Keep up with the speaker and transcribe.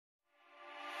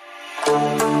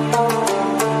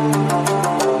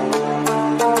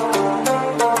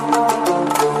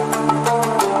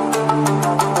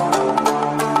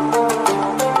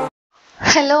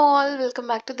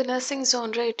back to the Nursing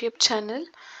Genre YouTube channel.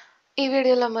 ఈ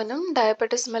వీడియోలో మనం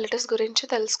డయాబెటిస్ మెలిటస్ గురించి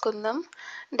తెలుసుకుందాం.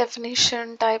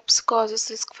 Definition, types, causes,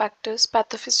 risk factors,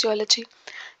 pathophysiology,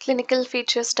 clinical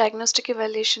features, diagnostic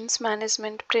evaluations,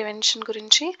 management, prevention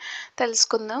గురించి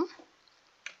తెలుసుకుందాం.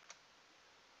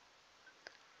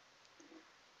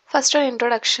 First, an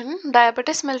introduction.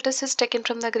 Diabetes mellitus is taken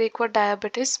from the Greek word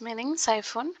diabetes, meaning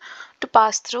siphon, to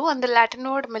pass through, and the Latin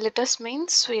word mellitus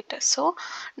means sweet. So,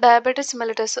 diabetes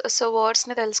mellitus. So, words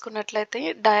ni telusukunnatlaithe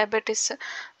diabetes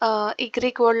ఈ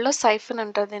Greek వర్డ్లో siphon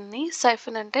అంటారు దీన్ని.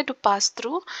 Siphon అంటే to pass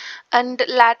through, and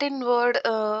Latin word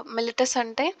mellitus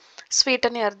అంటే sweet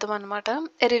అని అర్థం అనమాట.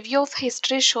 ఎ review of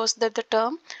history shows that the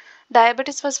term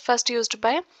diabetes was first used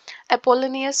by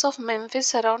Apollonius of Memphis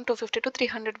around 250 to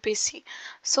 300 BC.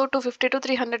 So 250 to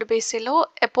 300 BCలో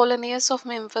Apollonius of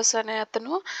Memphis అనే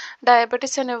అతను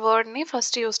diabetes అనే వర్డ్ని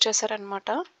first use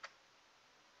చేశారనమాట.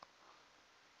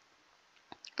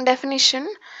 Definition: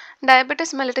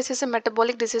 Diabetes mellitus is a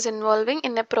metabolic disease involving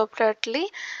inappropriately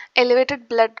elevated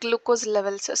blood glucose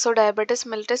levels. So diabetes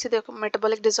mellitus ఇది ఒక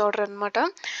metabolic disorder అనమాట.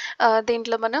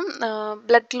 దీంట్లో మనం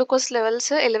blood glucose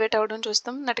levels elevate అవ్వడం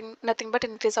చూస్తాం, నథింగ్ బట్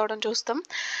ఇంక్రీజ్ అవ్వడం చూస్తాం.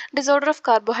 Disorder of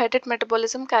carbohydrate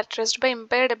metabolism characterised by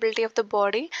impaired ability of the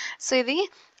body. So ఇది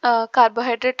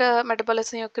కార్బోహైడ్రేట్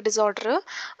మెటబాలిజం యొక్క డిజార్డర్.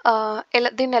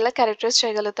 దీన్ని ఎలా characterise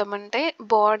చేయగలుగుతామంటే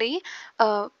body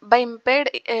by impaired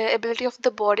ability of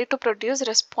the body to produce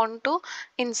respond to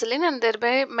insulin and there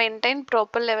by maintain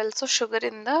proper levels of sugar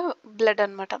in the blood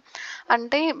అనమాట.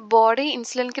 అంటే body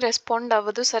ఇన్సులిన్కి respond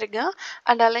అవ్వదు సరిగ్గా,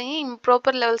 and అలాగే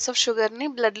improper levels of షుగర్ని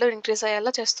బ్లడ్లో increase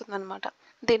అయ్యేలా చేస్తుంది అనమాట.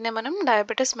 దీన్నే మనం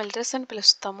డయాబెటీస్ మెలిటస్ అని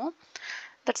పిలుస్తాము.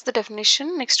 That's the definition.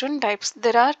 Next one, types.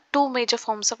 There are two major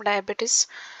forms of diabetes.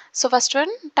 So first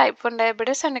one, type 1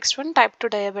 diabetes, and next one, type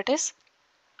 2 diabetes.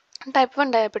 Type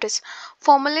 1 diabetes,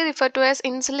 formerly referred to as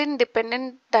insulin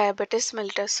dependent diabetes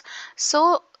mellitus. So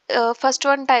first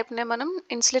one టైప్నే మనం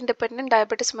insulin dependent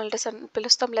diabetes mellitus అని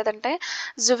పిలుస్తాం, లేదంటే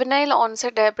juvenile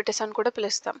onset diabetes అని కూడా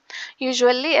పిలుస్తాం.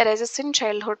 Usually arises in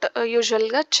childhood,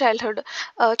 యూజువల్గా childhood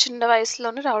చిన్న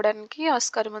వయసులోనే రావడానికి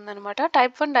ఆస్కారం ఉందన్నమాట.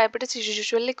 Type 1 diabetes is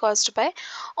usually caused by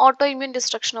auto immune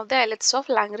destruction of the islets of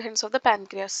Langerhans of the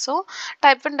pancreas. So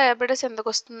type 1 diabetes ఎందుకు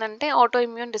వస్తుందంటే auto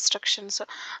immune destructions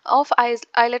of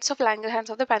islets of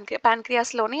Langerhans of the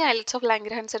ప్యాన్క్రియాస్లోని islets of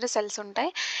Langerhans అనే cells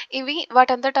ఉంటాయి. ఇవి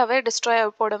వాటంతట అవే destroy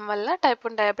అయిపోవడం వల్ల type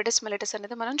 1 diabetes mellitus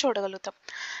అనేది మనం చూడగలుగుతాం.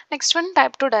 Next one,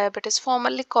 type 2 diabetes,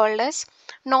 formally called as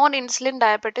non insulin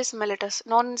diabetes mellitus,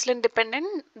 non insulin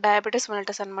dependent diabetes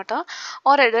mellitus అనమాట,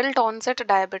 are adult onset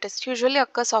diabetes, usually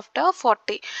occurs after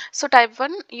 40. So type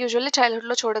 1 usually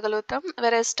చైల్డ్హుడ్లో చూడగలుగుతాం,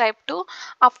 వెరస్ type 2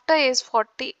 after age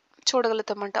 40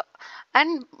 చూడగలుగుతామంట.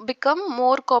 And become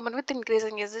more common with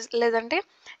increasing age, లేదంటే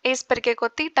age పెరిగే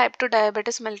కొద్దీ type 2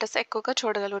 diabetes mellitus ఎక్కువగా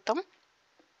చూడగలుగుతాం.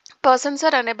 Persons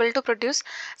are unable to produce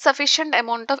sufficient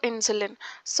amount of insulin.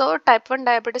 So type 1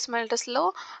 diabetes మెలిటస్లో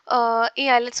ఈ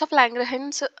islets of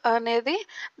Langerhans అనేది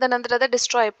దాని అంతటా అదే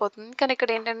డిస్ట్రాయ్ అయిపోతుంది. కానీ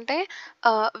ఇక్కడ ఏంటంటే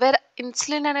వేరే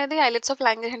ఇన్సులిన్ అనేది ఐలెట్స్ ఆఫ్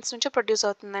లాంగర్హాన్స్ నుంచి ప్రొడ్యూస్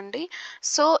అవుతుందండి.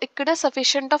 సో ఇక్కడ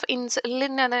సఫిషియంట్ ఆఫ్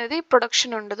ఇన్సులిన్ అనేది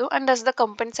ప్రొడక్షన్ ఉండదు, and us the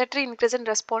compensatory increase in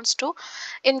response to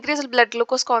increase blood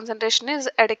glucose concentration is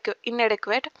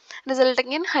ఇన్ఎడెక్వేట్,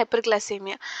 resulting in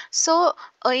hyperglycaemia. So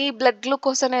ఈ బ్లడ్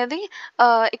గ్లూకోజ్ అనేది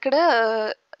ఇక్కడ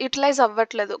యూటిలైజ్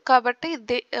అవ్వట్లేదు, కాబట్టి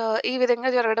ఈ విధంగా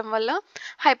జరగడం వల్ల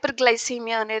హైపర్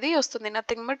గ్లైసీమియా అనేది వస్తుంది.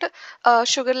 నథింగ్ బట్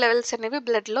షుగర్ లెవెల్స్ అనేవి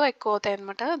బ్లడ్లో ఎక్కువ అవుతాయి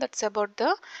అనమాట. That's about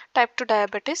the type 2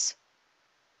 diabetes.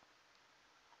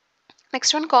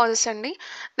 Next one, causes అండి.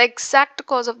 The exact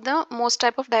cause of the most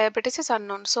type of diabetes is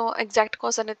unknown. So exact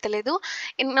cause అనేది తెలియదు.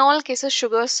 In all cases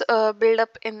sugars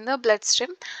buildup in the blood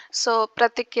stream. So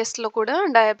ప్రతి కేసులో కూడా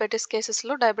diabetes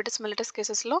mellitus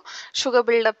కేసెస్లో sugar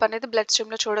buildup అనేది blood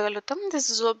స్ట్రీమ్లో చూడగలుగుతాం. This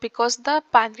is because the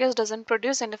pancreas doesn't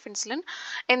produce enough insulin.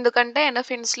 ఎందుకంటే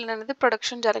enough insulin అనేది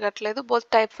ప్రొడక్షన్ జరగట్లేదు. Both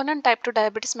type 1 and type 2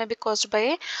 diabetes may be caused by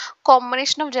A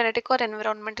combination of genetic are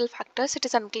environmental factors. It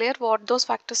is unclear what those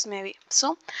factors may be. So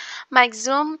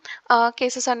maximum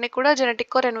cases అన్నీ కూడా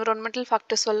genetic are environmental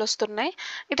factors వల్ల వస్తున్నాయి.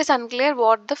 It is unclear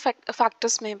what the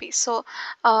factors may be. So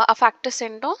ఆ factors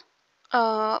ఏంటో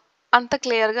అంత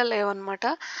క్లియర్గా లేవన్నమాట.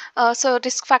 So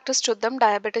risk factors చూద్దాం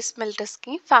diabetes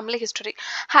మెలిటస్కి. Family history,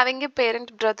 having a parent,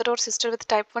 brother are sister with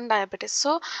type 1 diabetes.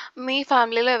 So మీ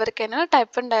ఫ్యామిలీలో ఎవరికైనా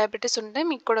టైప్ 1 డయాబెటీస్ ఉంటే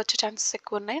మీకు కూడా వచ్చే ఛాన్సెస్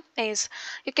ఎక్కువ ఉన్నాయి. Age,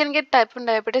 you can get type 1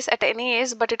 diabetes at any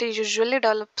age, but it usually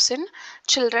develops in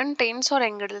children, teens are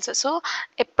young adults. So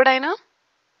ఎప్పుడైనా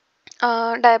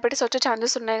diabetes వచ్చే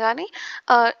ఛాన్సెస్ ఉన్నాయి గానీ,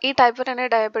 ఈ టైప్ 1 అనే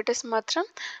డయాబెటీస్ మాత్రం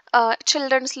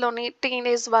చిల్డ్రన్స్‌లోని,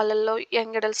 టీనేజ్ వాళ్ళల్లో,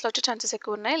 యంగ్ అడల్ట్స్‌లో వచ్చే ఛాన్సెస్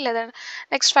ఎక్కువున్నాయి. లేదా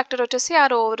నెక్స్ట్ ఫ్యాక్టర్ వచ్చేసి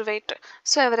ఓవర్ వెయిట్.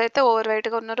 సో, ఎవరైతే ఓవర్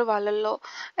వెయిట్‌గా ఉన్నారో వాళ్ళల్లో,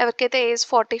 ఎవరికైతే ఏజ్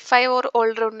 45 ఆర్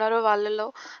ఓల్డర్ ఉన్నారో వాళ్ళలో,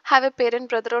 have a parent,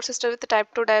 brother are sister with type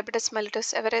 2 diabetes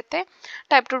mellitus, ఎవరైతే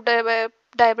టైప్ 2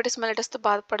 డయాబెటిస్ మెలిటస్‌తో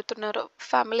బాధపడుతున్నారో,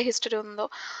 ఫ్యామిలీ హిస్టరీ ఉందో,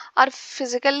 are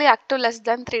physically active less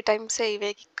than 3 times A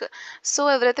week. So,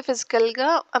 ఎవరైతే ఫిజికల్‌గా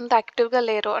అంత యాక్టివ్‌గా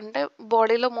లేరో, అంటే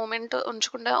బాడీలో మూవ్‌మెంట్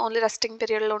ఉంచకుండా ఓన్లీ రెస్టింగ్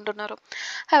పీరియడ్‌లో ఉంటున్నారు.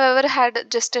 Have ever had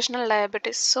gestational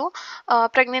diabetes. So,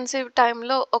 pregnancy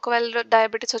టైంలో ఒకవేళ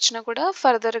డయాబెటిస్ వచ్చినా కూడా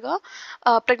ఫర్దర్‌గా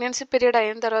ప్రెగ్నెన్సీ పీరియడ్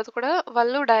అయిన తర్వాత కూడా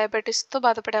వాళ్ళు డయాబెటిస్‌తో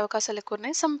బాధపడే అవకాశాలు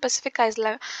ఎక్కువున్నాయి. Some Pacific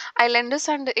Islanders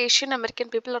and Asian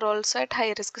American people are also at high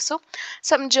risk. So,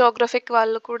 some geographic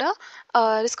వాళ్ళు కూడా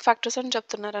రిస్క్ ఫ్యాక్టర్స్ అని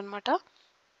చెప్తున్నారనమాట.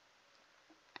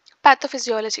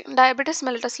 పాథోఫిజియాలజీ. డయాబెటిస్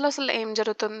మెలిటస్‌లో అసలు ఏం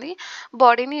జరుగుతుంది?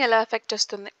 బాడీని ఎలా ఎఫెక్ట్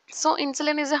చేస్తుంది? So,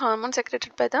 insulin is a hormone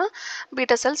secreted by the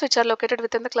beta cells which are located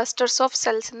within the clusters of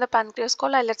cells in the pancreas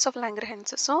called islets of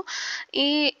Langerhans. So, ఈ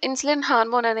insulin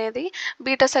hormone అనేది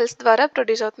beta cells ద్వారా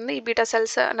produce అవుతుంది. ఈ beta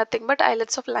cells nothing but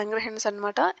islets of Langerhans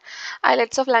అనమాట.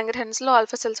 Islets of లాంగర్హాన్స్‌లో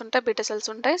alpha cells ఉంటాయి, beta cells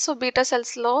ఉంటాయి. So, beta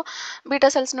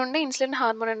cells నుండి insulin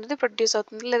hormone అనేది ప్రొడ్యూస్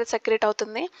అవుతుంది లేదా సెక్రెట్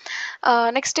అవుతుంది.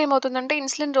 నెక్స్ట్ ఏమవుతుందంటే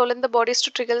insulin role in the bodies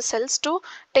to trigger cells to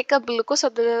take up glucose so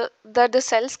that the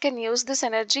cells can use this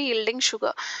energy yielding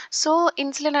sugar. So,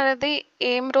 insulin అనేది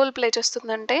ఏం role play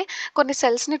చేస్తుందంటే కొన్ని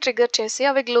సెల్స్‌ని trigger చేసి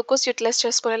అవి గ్లూకోజ్ యుటిలైజ్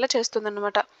చేసుకునేలా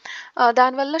చేస్తుందన్నమాట.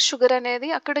 దానివల్ల షుగర్ అనేది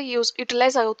అక్కడ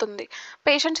యుటిలైజ్ అవుతుంది.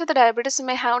 Patients with diabetes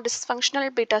may have dysfunctional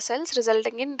beta cells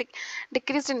resulting in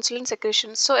decreased insulin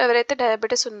secretion. So, ఎవరైతే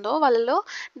డయాబెటిస్ ఉందో వాళ్ళలో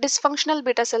డిస్‌ఫంక్షనల్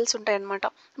బీటా సెల్స్ ఉంటాయన్నమాట.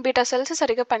 బీటా సెల్స్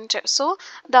సరిగ్గా పనిచేయవు. సో,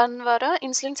 దాని ద్వారా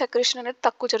ఇన్సులిన్ సెక్రెషన్ అనేది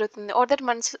తక్కువ జరుగుతుంది. Are that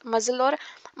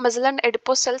muscle and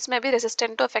adipose cells may be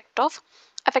resistant to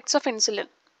effects of insulin.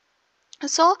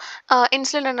 So,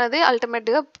 insulin అనేది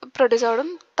అల్టిమేట్‌గా ప్రొడ్యూస్ అవ్వడం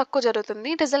తక్కువ జరుగుతుంది.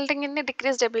 Resulting in the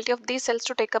decreased ability of these cells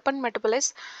to take up and metabolise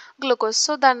glucose.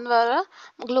 So, దాని ద్వారా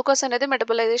glucose అనేది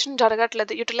మెటబలైజేషన్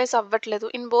జరగట్లేదు, utilise అవ్వట్లేదు.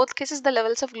 In both cases the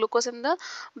levels of glucose in the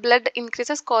blood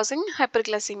increases causing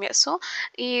hyperglycaemia. So,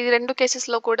 ఈ 2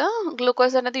 కేసెస్‌లో కూడా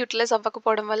glucose అనేది utilise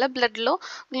అవ్వకపోవడం వల్ల బ్లడ్‌లో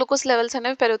గ్లూకోజ్ లెవెల్స్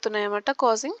అనేవి పెరుగుతున్నాయన్నమాట,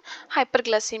 కాజింగ్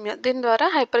హైపర్‌గ్లైసీమియా. దీని ద్వారా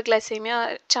హైపర్‌గ్లైసీమియా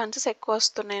ఛాన్సెస్ ఎక్కువ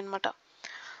వస్తున్నాయన్నమాట.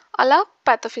 అలా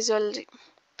pathophysiology.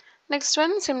 Next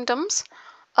one symptoms.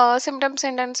 Symptoms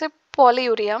ఏంటంటే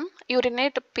polyuria,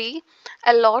 urinate P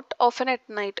a lot often at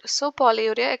night. So,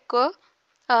 polyuria ఎక్కువ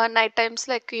నైట్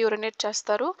టైమ్స్‌లో ఎక్కువ యూరినేట్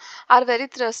చేస్తారు. Are very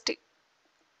thirsty.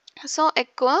 సో,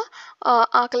 ఎక్కువ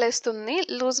ఆకలేస్తుంది.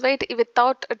 Lose weight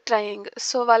without trying.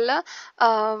 So,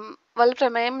 వాళ్ళ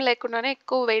ప్రమేయం లేకుండానే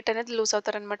ఎక్కువ వెయిట్ అనేది లూజ్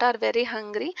అవుతారనమాట. Are very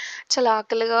hungry. చాలా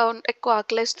ఆకలిగా ఎక్కువ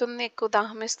ఆకలేస్తుంది, ఎక్కువ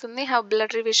దాహమేస్తుంది. హ్యావ్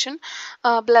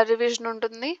బ్లడ్ రివిజన్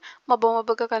ఉంటుంది.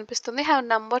 మబ్బుగా కనిపిస్తుంది. Have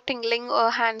number tingling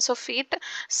hands of feet.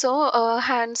 So,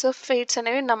 hands of feets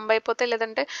అనేవి నంబ్ అయిపోతాయి.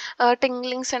 లేదంటే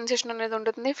టింగ్లింగ్ సెన్సేషన్ అనేది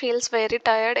ఉంటుంది. Feels very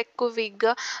tired. ఎక్కువ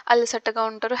వీక్‌గా, అలసటగా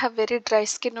ఉంటారు. హ్యావ్ వెరీ డ్రై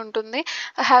స్కిన్ ఉంటుంది.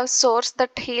 Have source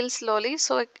that heal slowly.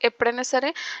 So, ఎప్పుడైనా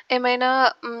సరే ఏమైనా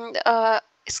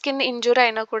స్కిన్ ఇంజ్యూరీ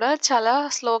అయినా కూడా చాలా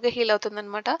స్లోగా హీల్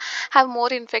అవుతుందనమాట. Have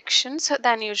more infections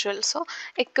than usual. So,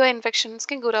 ఎక్కువ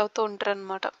ఇన్ఫెక్షన్స్‌కి గురవుతూ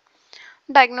ఉంటారనమాట.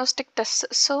 Diagnostic test.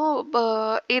 సో,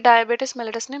 ఈ డయాబెటిస్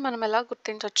మెలిటస్‌ని మనం ఎలా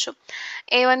గుర్తించొచ్చు?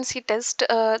 A1C test.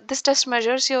 This test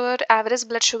measures your average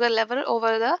blood sugar level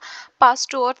over the past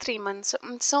 2 or 3 months.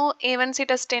 So, A1C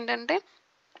test ఏంటంటే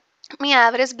మీ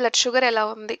యావరేజ్ బ్లడ్ షుగర్ ఎలా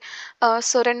ఉంది?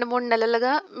 So, 2, 3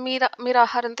 నెలలుగా మీరు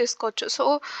ఆహారం తీసుకోవచ్చు. సో,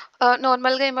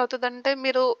 నార్మల్‌గా ఏమవుతదంటే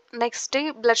మీరు నెక్స్ట్ డే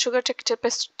బ్లడ్ షుగర్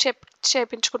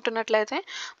చేపించుకుంటున్నట్లయితే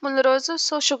ముందు రోజు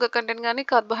షుగర్ కంటెంట్ గానీ,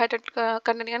 కార్బోహైడ్రేట్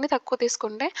కంటెంట్ గానీ తక్కువ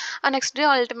తీసుకుంటే నెక్స్ట్ డే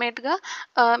అల్టిమేట్‌గా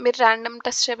మీరు ర్యాండమ్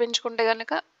టెస్ట్ చేపించుకుంటే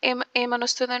గనక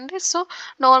ఏమనొస్తదంటే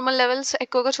నార్మల్ లెవెల్స్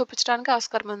ఎక్కువగా చూపించడానికి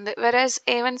ఆస్కారం ఉంది. వెరాజ్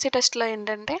A1C టెస్ట్‌లో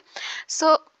ఏంటంటే సో,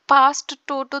 పాస్ట్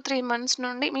 2-3 మంత్స్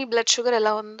నుండి మీ బ్లడ్ షుగర్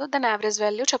ఎలా ఉందో దాని average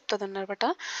value చెప్తదనమాట.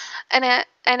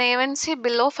 And A1C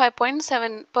below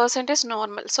 5.7% is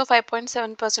normal. So,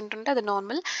 5.7% ఉంటే అది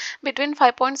నార్మల్. బిట్వీన్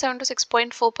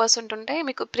 5.7-6.4% ఉంటే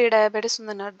మీకు ప్రీ డయాబెటిస్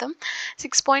ఉందని అర్థం.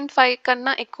 6.5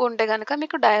 కన్నా ఎక్కువ ఉంటే గనక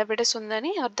మీకు డయాబెటిస్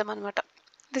ఉందని అర్థం అనమాట.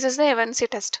 This is the A1C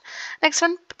test. Next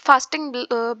one, fasting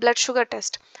blood sugar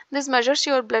test. This measures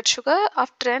your blood sugar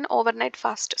after an overnight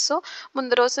fast. So,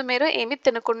 ముందు రోజు మీరు ఏమి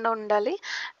తినకుండా ఉండాలి.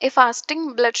 A fasting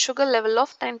blood sugar level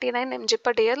of 99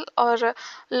 mg/dl or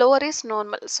lower is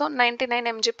normal. So, 99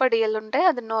 mg/dl ఉంటే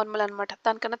అది normal అనమాట.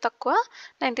 దానికన్నా తక్కువ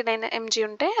 99 mg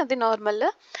ఉంటే అది నార్మల్.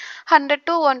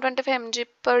 100-125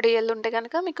 mg/dl ఉంటే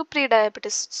కనుక మీకు ప్రీ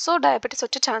డయాబెటిస్. సో, డయాబెటిస్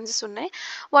వచ్చే ఛాన్సెస్ ఉన్నాయి.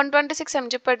 126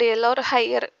 mg/dl or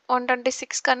higher,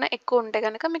 126 కన్నా ఎక్కువ ఉంటే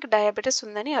కనుక మీకు డయాబెటీస్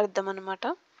ఉందని అర్థం అనమాట.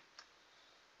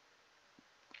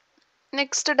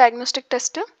 Next diagnostic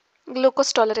test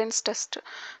glucose tolerance test.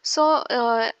 So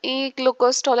ఈ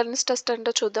గ్లూకోజ్ టాలరెన్స్ టెస్ట్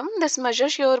ఏంటో చూద్దాం. This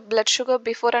measures your blood sugar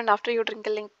before and after you drink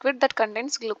a liquid that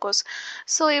contains glucose.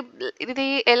 So ఇది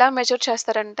ఎలా మెజర్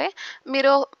చేస్తారంటే,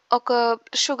 మీరు ఒక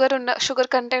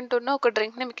షుగర్ కంటెంట్ ఉన్న ఒక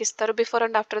డ్రింక్ని మీకు ఇస్తారు before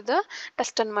and after the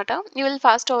test అనమాట. You will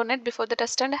fast over night before the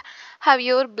test and have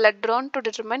your blood drawn to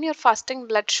determine your fasting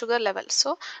blood sugar level.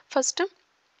 So first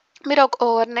మీరు ఒక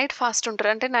ఓవర్ నైట్ ఫాస్ట్ ఉంటారు.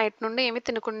 అంటే night నుండి ఏమీ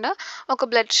తినకుండా ఒక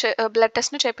blood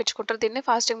టెస్ట్‌ని చేపించుకుంటారు. దీన్ని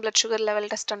fasting blood sugar level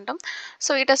test అంటాం.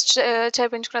 సో ఈ టెస్ట్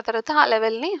చేపించుకున్న తర్వాత ఆ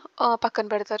లెవెల్‌ని పక్కన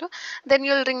పెడతారు. Then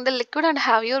you will drink the liquid and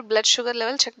have your blood sugar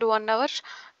level checked 1 hour,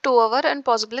 2 hour and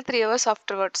possibly 3 hours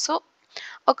afterwards. So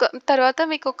తర్వాత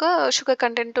మీకొక షుగర్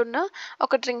కంటెంట్ ఉన్న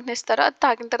ఒక డ్రింక్‌ని ఇస్తారు. అది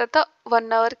తాగిన తర్వాత 1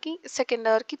 అవర్‌కి, సెకండ్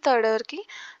అవర్‌కి, థర్డ్ అవర్‌కి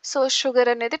సో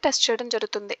షుగర్ అనేది టెస్ట్ చేయడం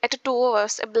జరుగుతుంది. At 2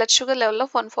 hours blood sugar level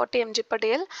of 140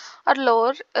 mg/dl are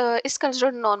lower is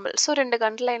considered normal. So 2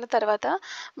 గంటలైన తర్వాత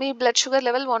మీ బ్లడ్ షుగర్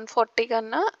లెవెల్ 140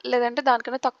 కన్నా లేదంటే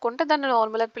దానికన్నా తక్కువ ఉంటే దాన్ని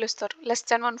నార్మల్ అని పిలుస్తారు. Less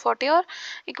than 140 are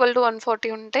equal to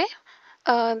 140 ఉంటే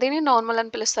దీన్ని నార్మల్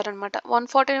అని పిలుస్తారనమాట.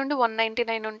 140 నుండి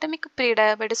 199 ఉంటే మీకు ప్రీ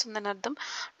డయాబెటిస్ ఉందని అర్థం.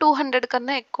 200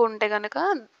 కన్నా ఎక్కువ ఉంటే గనక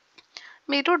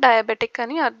మీరు డయాబెటిక్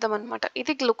అని అర్థం అనమాట.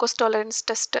 ఇది glucose tolerance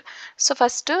test. So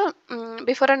first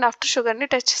before and after షుగర్‌ని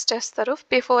టెస్ట్ చేస్తారు.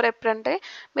 బిఫోర్ ఎప్పుడంటే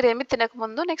మీరేమి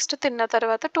తినకముందు, నెక్స్ట్ తిన్న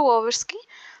తర్వాత 2 అవర్స్‌కి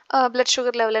బ్లడ్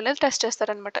షుగర్ లెవెల్ అనేది టెస్ట్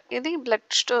చేస్తారనమాట. ఇది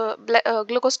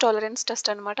గ్లూకోజ్ టాలరెన్స్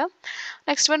టెస్ట్ అనమాట.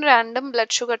 Next one random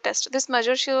blood sugar test. This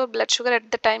measures your blood sugar at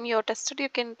the time you are tested. You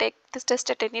can take this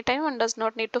test at any time and does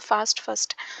not need to fast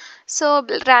first. So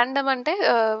random అంటే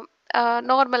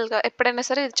నార్మల్‌గా ఎప్పుడైనా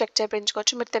సరే ఇది check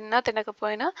చేయించుకోవచ్చు. మీరు తిన్నా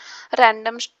తినకపోయినా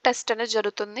random test అనేది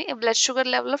జరుగుతుంది. Blood sugar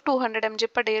level of 200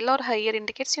 mg/dl are hire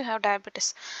indicates you have diabetes.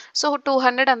 So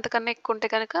 200 అంతకన్నా ఎక్కువ ఉంటే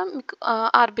కనుక మీకు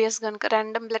ఆర్బీఎస్ గనుక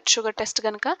ర్యాండమ్ బ్లడ్ షుగర్ టెస్ట్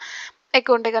గనుక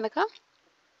ఎక్కువ ఉంటే గనుక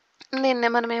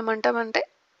దీన్నే మనం ఏమంటామంటే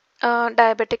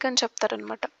డయాబెటిక్ అని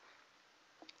చెప్తారనమాట.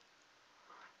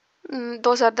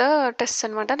 దోస్ ఆర్ ద టెస్ట్స్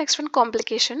అనమాట. Next one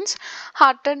complications.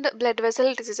 Heart and blood vessel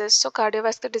diseases. So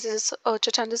cardiovascular diseases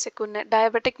వచ్చే ఛాన్సెస్ ఎక్కువ ఉన్నాయి.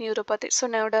 Diabetic neuropathy. So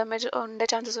nerve damage ఉండే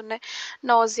ఛాన్సెస్ ఉన్నాయి.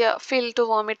 నాజియా, ఫీల్ టు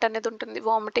వామిట్ అనేది ఉంటుంది.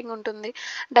 వామిటింగ్ ఉంటుంది.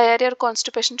 డయేరియా ఆర్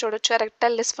కాన్స్టిపేషన్ చూడొచ్చు.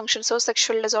 Erectile dysfunction, so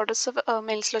sexual disorders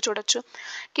మేల్స్లో చూడొచ్చు.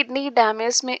 Kidney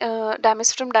damage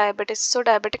from diabetes. So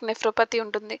diabetic nephropathy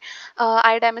ఉంటుంది.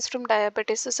 I damage from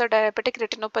diabetes. So diabetic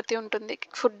retinopathy ఉంటుంది.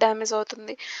 Food damage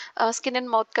అవుతుంది. స్కిన్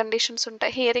అండ్ మౌత్ కండిషన్స్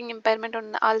ఉంటాయి. Hearing impairment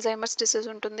ఉంది. Alzheimer's disease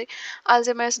ఉంటుంది.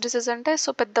 Alzheimer's disease అంటే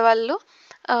so పెద్దవాళ్ళు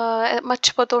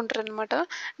మర్చిపోతూ ఉంటారు అనమాట.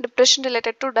 Depression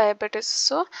related to diabetes.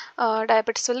 So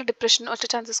diabetes వల్ల డిప్రెషన్ వచ్చే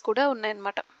ఛాన్సెస్ కూడా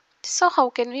ఉన్నాయన్నమాట. So how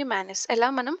can we manage? ఎలా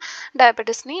మనం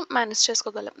డయాబెటీస్ని మేనేజ్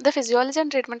చేసుకోగలం? The physiology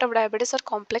and treatment of diabetes or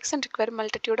complex and require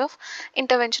multitude of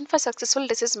intervention for successful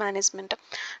disease management.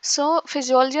 So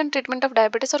physiology and treatment of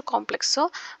diabetes or complex. So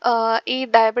ఈ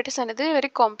diabetes అనేది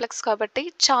very complex కాబట్టి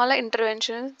చాలా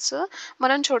interventions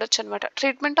మనం చూడొచ్చు అనమాట.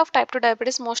 Treatment of type 2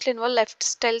 diabetes mostly involve life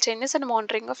style changes and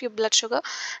monitoring of your blood sugar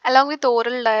along with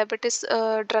oral diabetes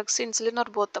drugs, insulin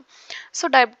are both. So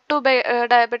type 2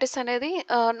 diabetes అనేది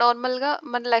నార్మల్గా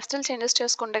మన లైఫ్ స్టైల్ చేంజెస్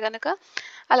చేసుకుంటే కనుక,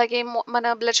 అలాగే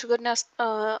మన బ్లడ్ షుగర్ని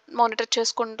మానిటర్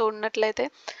చేసుకుంటూ ఉన్నట్లయితే,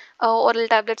 ఓరల్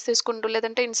టాబ్లెట్స్ తీసుకుంటూ,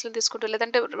 లేదంటే ఇన్సులిన్ తీసుకుంటూ,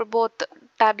 లేదంటే బోత్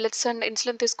టాబ్లెట్స్ అండ్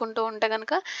ఇన్సులిన్ తీసుకుంటూ ఉంటే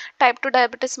కనుక టైప్ 2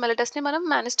 డయాబెటీస్ మెలిటస్ని మనం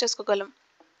మేనేజ్ చేసుకోగలం.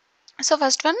 So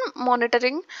first one,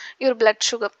 monitoring your blood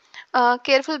sugar.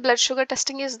 Careful blood sugar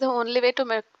testing is the only way to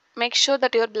make sure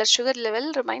that your blood sugar level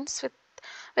remains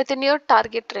within your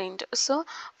target range. So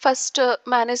first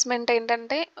management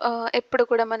ఏంటంటే ఎప్పుడు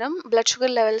కూడా మనం blood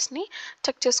sugar లెవెల్స్ని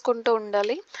check చేసుకుంటూ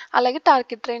ఉండాలి. అలాగే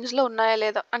target రేంజ్లో ఉన్నాయా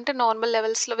లేదా, అంటే నార్మల్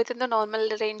లెవెల్స్లో విత్ ఇన్ ద నార్మల్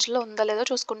రేంజ్లో ఉందా లేదో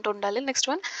చూసుకుంటూ ఉండాలి. Next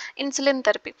one, insulin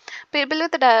therapy. People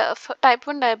with type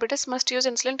 1 diabetes must use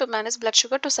insulin to manage blood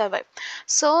sugar to survive.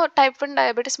 So type 1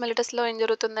 diabetes మెలిటస్లో ఏం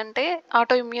జరుగుతుందంటే,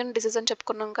 ఆటో ఇమ్యూన్ డిసీజ్ అని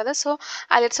చెప్పుకున్నాం కదా. సో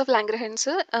ఐలెట్స్ ఆఫ్ లాంగ్రెహెన్స్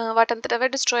వాటంతట అవే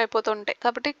డిస్ట్రాయ్ అయిపోతూ ఉంటాయి.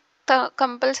 కాబట్టి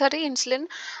కంపల్సరీ ఇన్సులిన్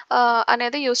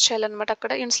అనేది యూజ్ చేయాలన్నమాట.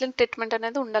 అక్కడ ఇన్సులిన్ ట్రీట్మెంట్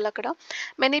అనేది ఉండాలి అక్కడ.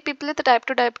 Many people with type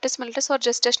 2 diabetes mellitus are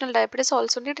gestational diabetes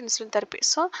also need insulin therapy.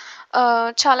 So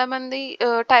చాలామంది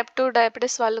టైప్ 2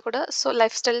 డయాబెటీస్ వాళ్ళు కూడా సో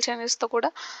లైఫ్ స్టైల్ చేంజెస్తో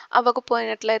కూడా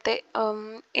అవ్వకపోయినట్లయితే,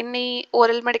 ఎన్ని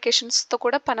ఓరల్ మెడికేషన్స్తో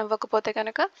కూడా పని అవ్వకపోతే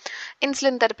కనుక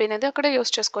ఇన్సులిన్ థెరపీ అనేది అక్కడ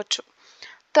యూజ్ చేసుకోవచ్చు.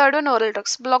 Third one, oral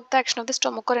drugs block the action of the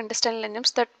stomach or intestinal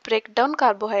enzymes that break down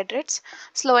carbohydrates,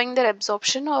 slowing their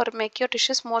absorption or make your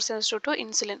tissues more sensitive to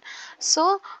insulin. So,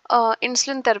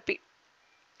 insulin therapy.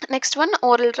 Next one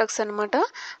oral drugs అనమాట.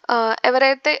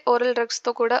 ఎవరైతే oral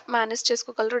డ్రగ్స్తో కూడా manage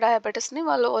చేసుకోగలరు డయాబెటీస్ని,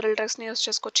 వాళ్ళు oral డ్రగ్స్ని use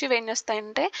చేసుకోవచ్చు. ఇవి ఏం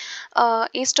చేస్తాయంటే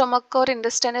ఈ స్టొమక్ ఆర్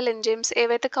ఇంటెస్టైనల్ ఎంజైమ్స్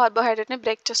ఏవైతే కార్బోహైడ్రేట్ని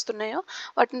బ్రేక్ చేస్తున్నాయో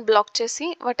వాటిని బ్లాక్ చేసి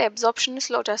వాటి అబ్జార్ప్షన్ని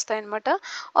slow చేస్తాయన్నమాట.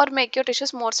 Are make your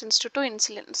tissues more sensitive to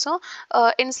insulin. So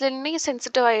ఇన్సులిన్ని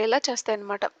sensitive అయ్యేలా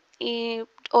చేస్తాయన్నమాట ఈ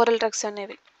ఓరల్ డ్రగ్స్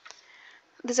అనేవి.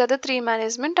 These are the 3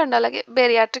 management. And అలాగే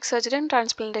bariatric surgery and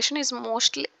transplantation is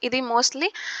mostly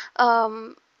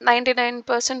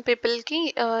 99% పీపుల్కి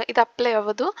ఇది అప్లై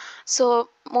అవ్వదు. So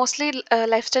mostly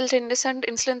life style changes and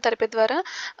insulin therapy ద్వారా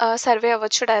survey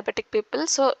అవ్వచ్చు diabetic people.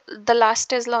 So the last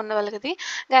స్టేజ్లో ఉన్న వాళ్ళకి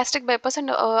gastric bypass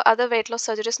and other weight loss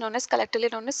surgeries known as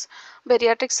collectively known as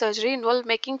bariatric surgery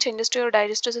involve making changes to your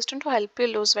digestive system to help you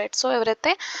lose weight. So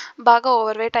ఎవరైతే బాగా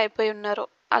over weight అయిపోయి ఉన్నారో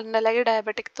and అలాగే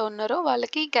డయాబెటిక్తో ఉన్నారో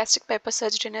వాళ్ళకి గ్యాస్ట్రిక్ బైపాస్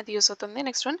సర్జరీ అనేది use అవుతుంది.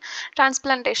 Next one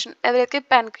transplantation. ఎవరైతే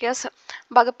ప్యాన్క్రియాస్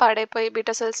బాగా పాడైపోయి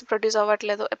బీటా సెల్స్ ప్రొడ్యూస్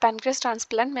అవ్వట్లేదు, pancreas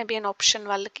transplant may be an option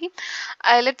వాళ్ళకి.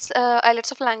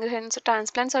 Islets of Langerhans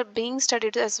transplants are being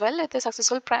studied as well. With a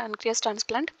successful pancreas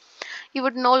transplant you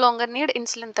would no longer need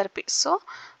insulin therapy. So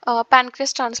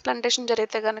pancreas transplantation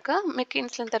జరిగితే కనుక మీకు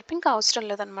insulin therapy ఇంకా అవసరం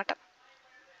లేదనమాట.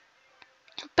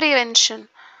 Prevention.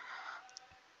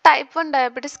 Type 1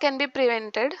 diabetes can be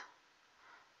prevented.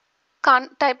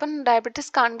 Type 1 diabetes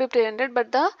can't be prevented, but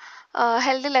the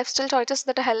healthy lifestyle choices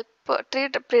that help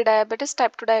treat pre-diabetes,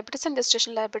 type 2 diabetes and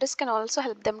gestational diabetes can also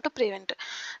help them to prevent.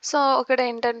 So ఇక్కడ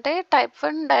ఏంటంటే type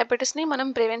 1 డయాబెటీస్ని మనం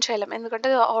prevent చేయలేం, ఎందుకంటే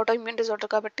auto immune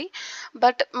disorder కాబట్టి.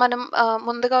 But మనం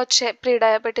ముందుగా వచ్చే pre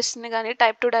డయాబెటీస్ని కానీ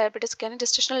టైప్ 2 డయాబెటీస్ కానీ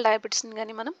జెస్టేషనల్ డయాబెటీస్ని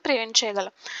కానీ మనం ప్రివెంట్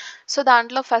చేయగలం. సో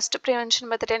దాంట్లో ఫస్ట్ ప్రివెన్షన్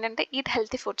మెథడ్ ఏంటంటే eat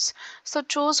healthy foods. So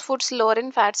choose foods lower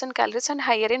in fats and calories and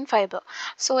higher in fibre.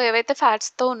 So ఏవైతే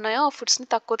ఫ్యాట్స్తో ఉన్నాయో ఆ ఫుడ్స్ని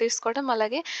తక్కువ తీసుకోవడం,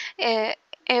 అలాగే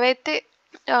ఏవైతే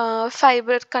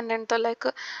ఫైబర్ కంటెంట్తో లైక్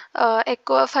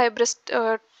ఎక్కువ ఫైబ్రస్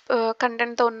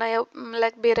కంటెంట్తో ఉన్నాయో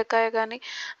లైక్ బీరకాయ కానీ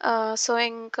సో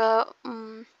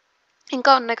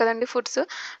ఇంకా ఉన్నాయి కదండి ఫుడ్స్.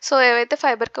 సో ఏవైతే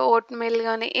ఓట్ మీల్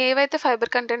కానీ ఏవైతే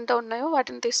ఫైబర్ కంటెంట్తో ఉన్నాయో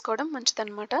వాటిని తీసుకోవడం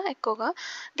మంచిదన్నమాట. ఎక్కువగా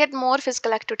గెట్ మోర్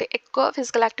ఫిజికల్ యాక్టివిటీ, ఎక్కువ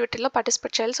ఫిజికల్ యాక్టివిటీలో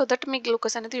పార్టిసిపేట్ చేయాలి. సో దట్ మీ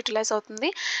గ్లూకోజ్ అనేది యూటిలైజ్ అవుతుంది.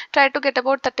 Try to get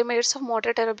about 30 minutes of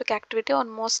moderate aerobic activity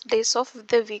on most days of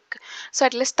the week. So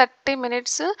at least 30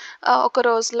 minutes ఒక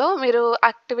రోజులో మీరు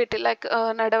యాక్టివిటీ లైక్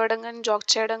నడవడం కానీ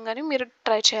zag చేయడం కానీ మీరు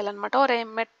ట్రై చేయాలన్నమాట.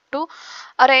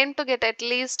 aim to get at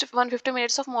least 150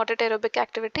 minutes of moderate aerobic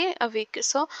activity a week.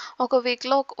 So ఒక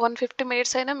వీక్లో 150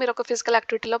 minutes అయినా మీరు ఒక ఫిజికల్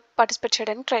యాక్టివిటీలో పార్టిసిపేట్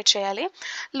చేయడానికి ట్రై చేయాలి.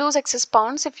 Loose excess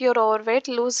pounds. If you're over weight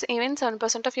lose even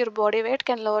 7% of your body weight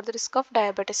can lower the risk of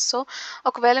diabetes. So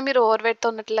ఒకవేళ మీరు over వెయిట్తో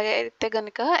ఉన్నట్లయితే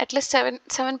కనుక అట్లీస్ట్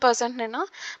 7%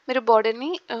 మీరు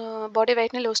బాడీ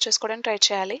వెయిట్ని లూజ్ చేసుకోవడానికి ట్రై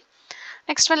చేయాలి.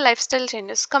 Next one life style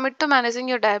changes. Commit to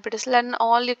managing your diabetes. Learn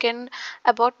all you can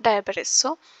about diabetes.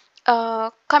 So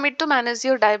commit to manage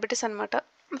your diabetes అనమాట.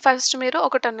 First మీరు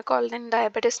ఒకటి అనుకోవాలి, నేను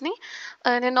డయాబెటీస్ని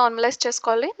నేను నార్మలైజ్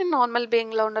చేసుకోవాలి, నేను నార్మల్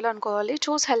బీయింగ్లో ఉండాలి అనుకోవాలి.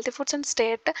 చూస్ healthy foods and stay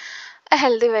at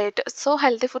healthy wait. So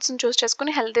healthy ఫుడ్స్ని చూస్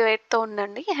చేసుకుని హెల్తీ వెయిట్తో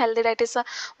ఉండండి. Healthy diet is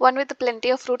one with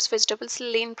plenty of fruits, vegetables,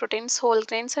 lean proteins, whole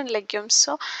grains and legumes.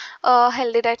 So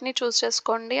healthy డైట్ని చూస్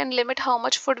చేసుకోండి and limit how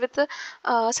much food with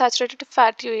saturated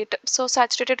fat you eat. So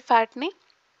saturated ఫ్యాట్ని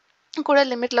కూడా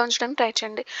లిమిట్లో ఉంచడానికి try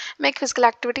చేయండి. Make physical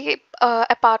activity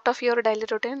a part of your daily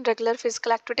routine. Regular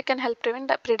physical activity can help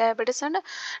prevent pre diabetes and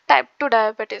type 2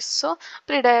 diabetes. So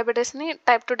pre డయాబెటీస్ని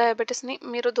type 2 డయాబెటీస్ని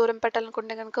మీరు దూరం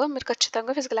పెట్టాలనుకుంటే కనుక మీరు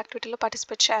ఖచ్చితంగా physical యాక్టివిటీలో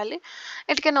participate చేయాలి.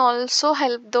 It can also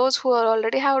help those who are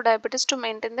already have diabetes to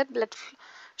maintain there blood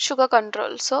sugar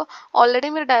control. So already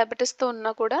మీరు డయాబెటీస్తో ఉన్నా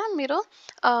కూడా మీరు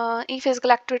ఈ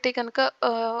ఫిజికల్ యాక్టివిటీ కనుక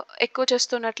ఎక్కువ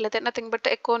చేస్తున్నట్లయితే నథింగ్ బట్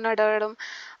ఎక్కువ నడవడం,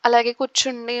 అలాగే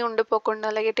కూర్చుండి ఉండిపోకుండా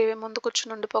అలాగే టీవీ ముందు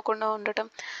కూర్చుని ఉండిపోకుండా ఉండటం,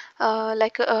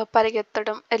 లైక్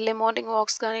పరిగెత్తడం, ఎర్లీ మార్నింగ్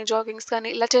వాక్స్ కానీ జాగింగ్స్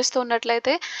కానీ ఇలా చేస్తూ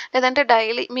ఉన్నట్లయితే, లేదంటే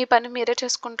డైలీ మీ పని మీరే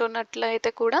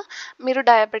చేసుకుంటున్నట్లయితే కూడా మీరు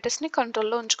డయాబెటీస్ని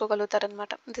కంట్రోల్లో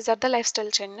ఉంచుకోగలుగుతారనమాట. These are the life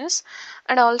style changes.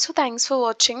 And also thanks for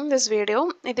watching this video.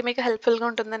 ఇది మీకు హెల్ప్ఫుల్గా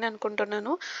ఉంటుందని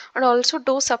అనుకుంటున్నాను. And also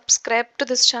do subscribe to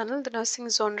this channel, The Nursing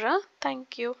Genre.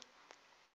 Thank you.